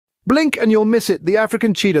Blink and you'll miss it. The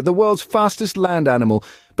African cheetah, the world's fastest land animal.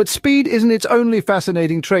 But speed isn't its only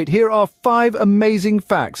fascinating trait. Here are 5 amazing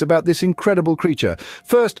facts about this incredible creature.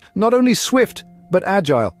 First, not only swift, but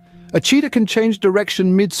agile. A cheetah can change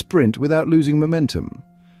direction mid-sprint without losing momentum.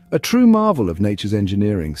 A true marvel of nature's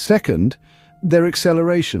engineering. Second, their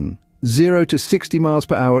acceleration. 0 to 60 miles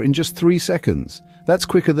per hour in just 3 seconds. That's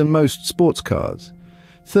quicker than most sports cars.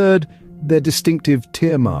 Third, their distinctive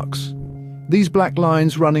tear marks. These black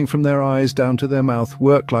lines running from their eyes down to their mouth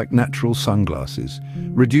work like natural sunglasses,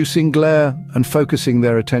 reducing glare and focusing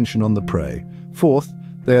their attention on the prey. Fourth,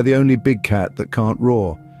 they are the only big cat that can't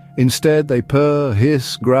roar. Instead, they purr,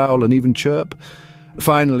 hiss, growl, and even chirp.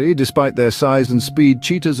 Finally, despite their size and speed,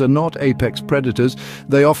 cheetahs are not apex predators.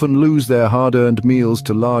 They often lose their hard-earned meals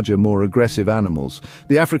to larger, more aggressive animals.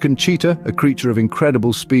 The African cheetah, a creature of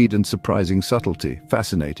incredible speed and surprising subtlety.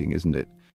 Fascinating, isn't it?